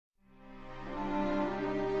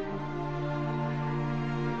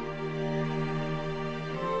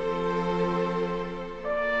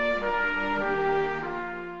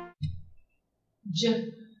j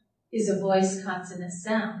is a voice consonant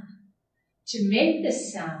sound. To make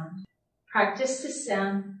this sound, practice the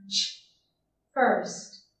sound ch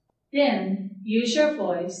first. Then use your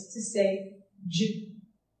voice to say j,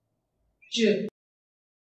 j.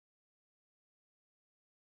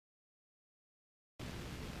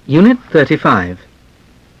 Unit 35.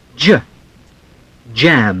 J.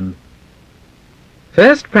 Jam.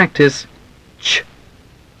 First practice ch.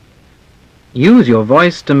 Use your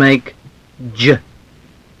voice to make j.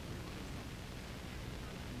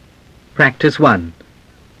 Practice 1.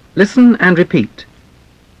 Listen and repeat.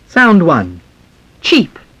 Sound 1.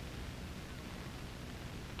 Cheap,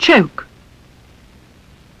 choke,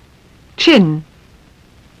 chin,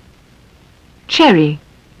 cherry,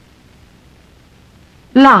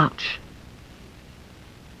 larch,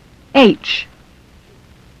 H.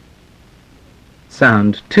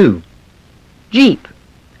 Sound 2. Jeep,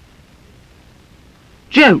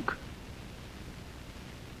 joke,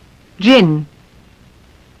 gin,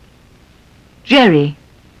 jerry,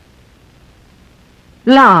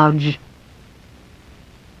 large,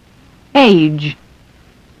 age.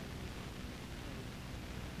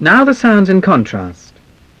 Now the sounds in contrast.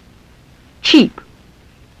 Cheap,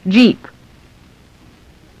 jeep,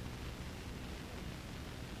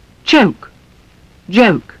 choke,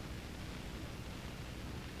 joke,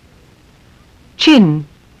 chin,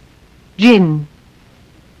 gin,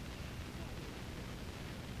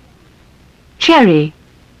 cherry,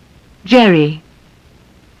 jerry,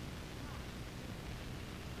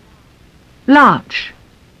 larch,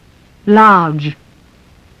 large,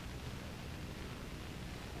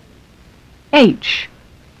 H,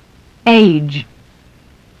 age.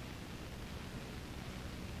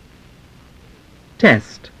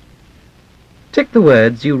 Test. Tick the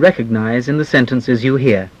words you recognize in the sentences you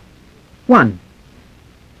hear. 1.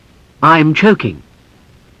 I'm choking.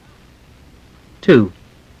 2.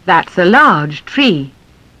 That's a large tree.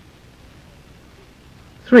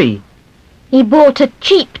 3. He bought a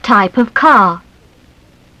cheap type of car.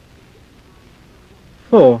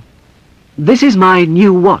 4. This is my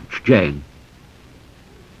new watch, Jane.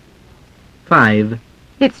 5.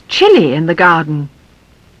 It's chilly in the garden.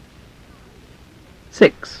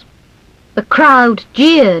 6. The crowd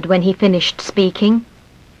jeered when he finished speaking.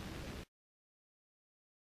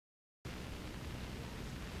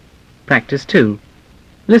 Practice 2.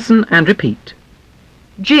 Listen and repeat.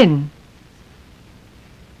 Gin,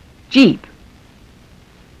 jeep,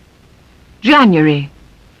 January,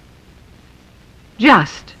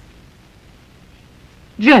 just,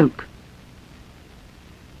 joke,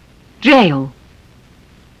 jail,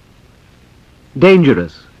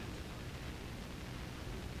 Dangerous.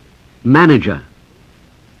 Manager.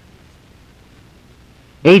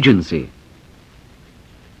 Agency.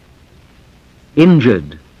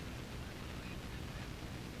 Injured.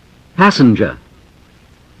 Passenger.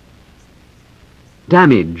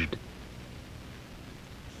 Damaged.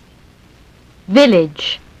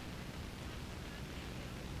 Village,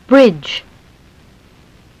 bridge,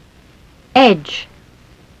 edge,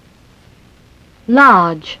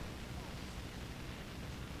 large,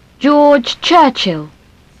 George Churchill,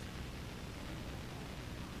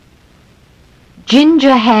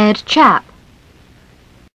 ginger-haired chap.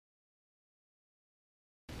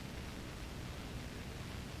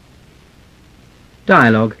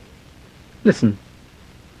 Dialogue. Listen.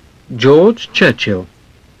 George Churchill.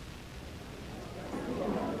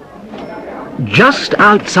 Just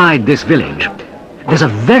outside this village, there's a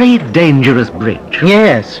very dangerous bridge.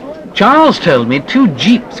 Yes. Charles told me 2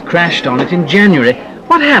 jeeps crashed on it in January.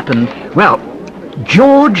 What happened? Well,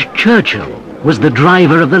 George Churchill was the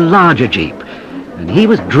driver of the larger jeep, and he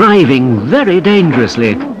was driving very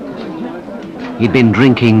dangerously. He'd been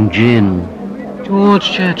drinking gin.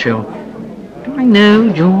 George Churchill. Do I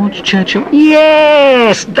know George Churchill?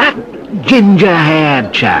 Yes, that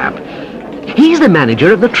ginger-haired chap. He's the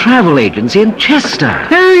manager of the travel agency in Chester.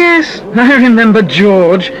 Oh, yes. I remember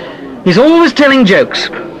George. He's always telling jokes.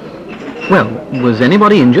 Well, was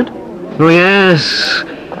anybody injured? Oh, yes.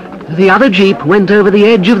 The other jeep went over the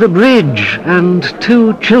edge of the bridge, and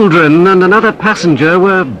 2 children and another passenger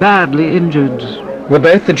were badly injured. Were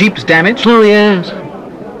both the jeeps damaged? Oh, yes.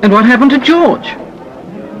 And what happened to George?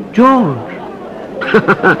 George.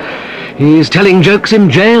 He's telling jokes in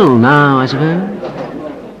jail now, I suppose.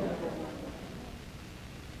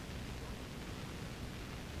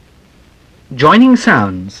 Joining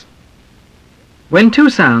sounds. When 2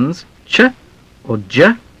 sounds, ch or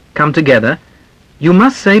j, come together, you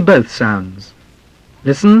must say both sounds.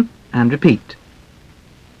 Listen and repeat.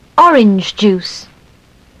 Orange juice,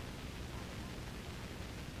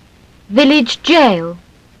 village jail,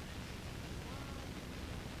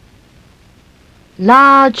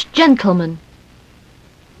 Large gentleman.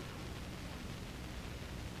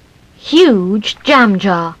 Huge jam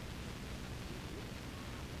jar.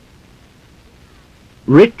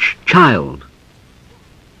 Rich child.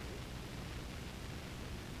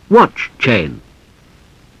 Watch chain.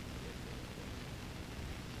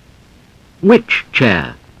 Which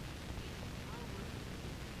chair?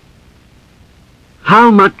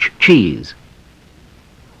 How much cheese?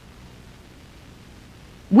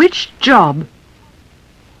 Which job?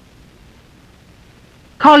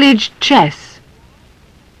 College chess.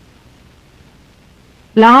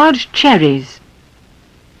 Large cherries.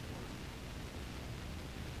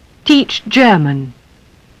 Teach German.